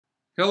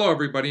Hello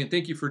everybody, and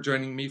thank you for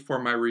joining me for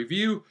my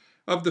review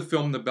of the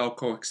film The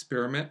Belko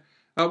Experiment,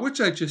 which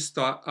I just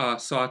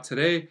saw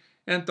today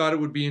and thought it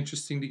would be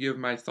interesting to give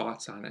my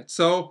thoughts on it.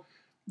 So,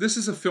 this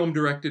is a film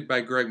directed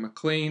by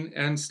McLean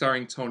and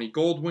starring Tony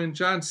Goldwyn,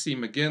 John C.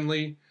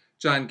 McGinley,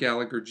 John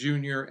Gallagher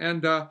Jr.,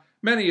 and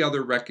many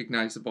other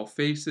recognizable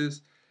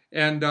faces.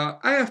 And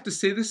I have to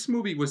say, this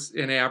movie was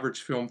an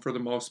average film for the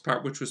most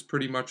part, which was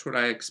pretty much what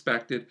I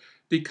expected.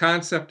 The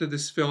concept of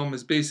this film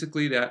is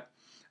basically that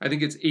I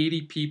think it's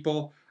 80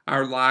 people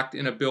are locked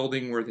in a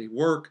building where they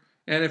work,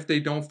 and if they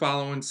don't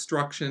follow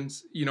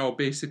instructions,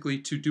 basically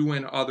to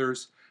doing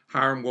others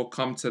harm will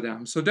come to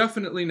them. So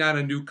definitely not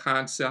a new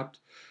concept,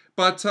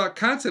 but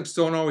concepts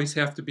don't always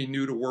have to be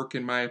new to work,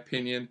 in my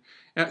opinion.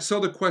 So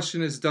the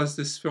question is, does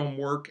this film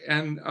work?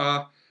 And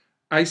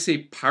I say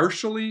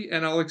partially,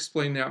 and I'll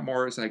explain that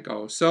more as I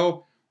go.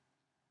 So,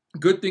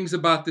 good things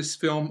about this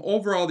film.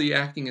 Overall, the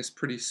acting is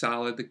pretty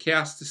solid. The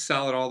cast is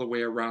solid all the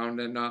way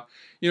around. And,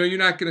 you're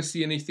not going to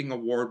see anything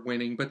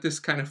award-winning, but this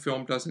kind of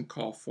film doesn't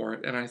call for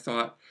it. And I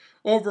thought,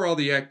 overall,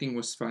 the acting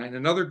was fine.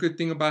 Another good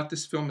thing about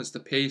this film is the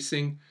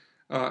pacing.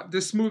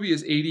 This movie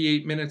is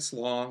 88 minutes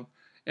long.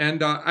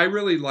 And I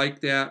really like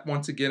that.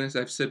 Once again, as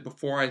I've said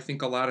before, I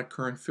think a lot of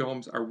current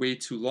films are way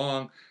too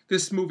long.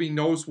 This movie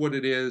knows what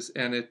it is,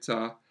 and it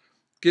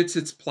gets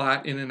its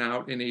plot in and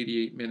out in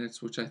 88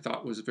 minutes, which I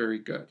thought was very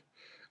good.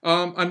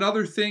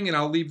 Another thing, and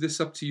I'll leave this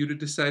up to you to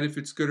decide if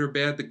it's good or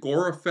bad, the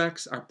gore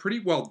effects are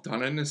pretty well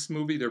done in this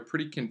movie. They're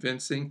pretty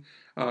convincing.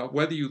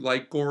 Whether you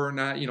like gore or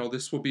not,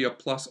 this will be a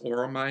plus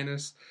or a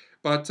minus.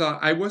 But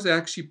I was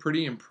actually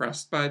pretty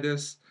impressed by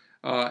this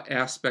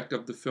aspect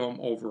of the film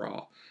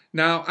overall.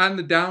 Now, on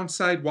the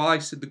downside, while I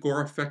said the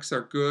gore effects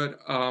are good,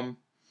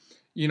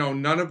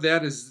 none of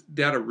that is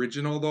that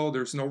original, though.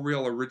 There's no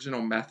real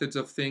original methods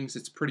of things.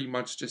 It's pretty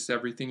much just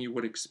everything you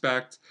would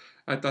expect.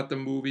 I thought the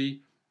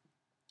movie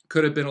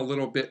could have been a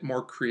little bit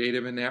more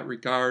creative in that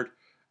regard.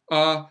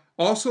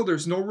 Also,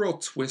 there's no real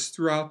twist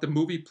throughout. The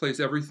movie plays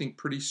everything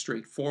pretty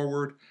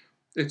straightforward.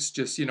 It's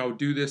just,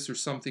 do this or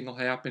something will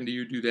happen to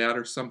you, do that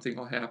or something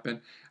will happen.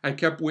 I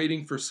kept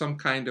waiting for some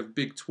kind of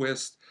big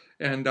twist,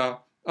 and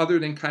other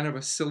than kind of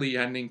a silly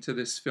ending to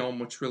this film,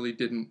 which really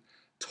didn't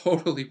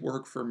totally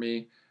work for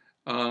me,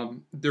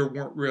 there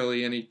weren't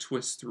really any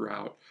twists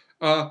throughout.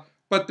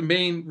 But the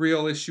main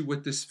real issue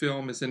with this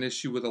film is an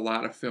issue with a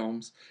lot of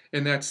films,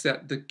 and that's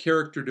that the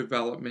character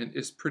development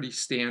is pretty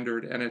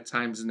standard and at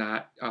times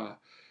not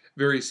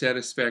very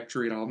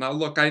satisfactory at all. Now,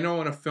 look, I know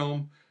in a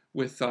film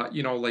with,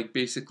 like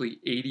basically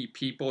 80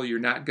 people, you're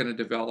not going to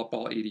develop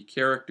all 80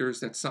 characters.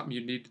 That's something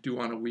you need to do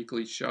on a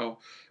weekly show.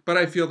 But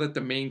I feel that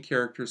the main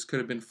characters could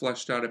have been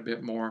fleshed out a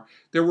bit more.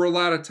 There were a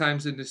lot of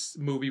times in this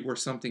movie where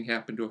something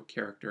happened to a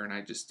character, and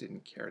I just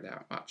didn't care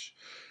that much.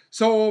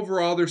 So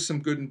overall, there's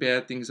some good and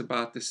bad things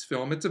about this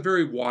film. It's a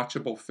very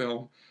watchable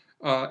film.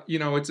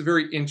 It's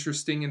very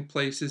interesting in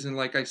places, and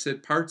like I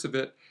said, parts of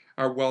it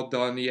are well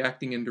done. The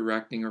acting and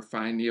directing are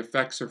fine. The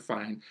effects are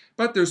fine.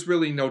 But there's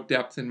really no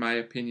depth, in my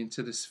opinion,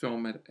 to this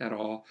film at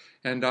all.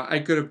 And I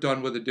could have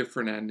done with a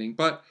different ending.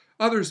 But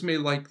others may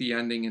like the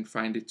ending and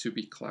find it to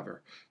be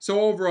clever.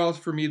 So overall,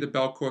 for me, The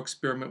Belko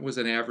Experiment was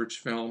an average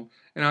film.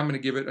 And I'm going to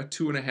give it a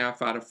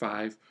 2.5 out of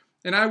 5.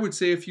 And I would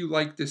say if you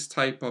like this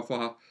type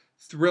of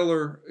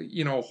thriller,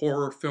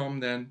 horror film,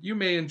 then you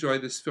may enjoy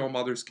this film.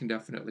 Others can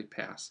definitely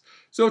pass.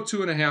 So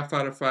 2.5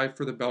 out of 5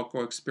 for The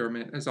Belko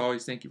Experiment. As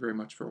always, thank you very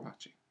much for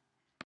watching.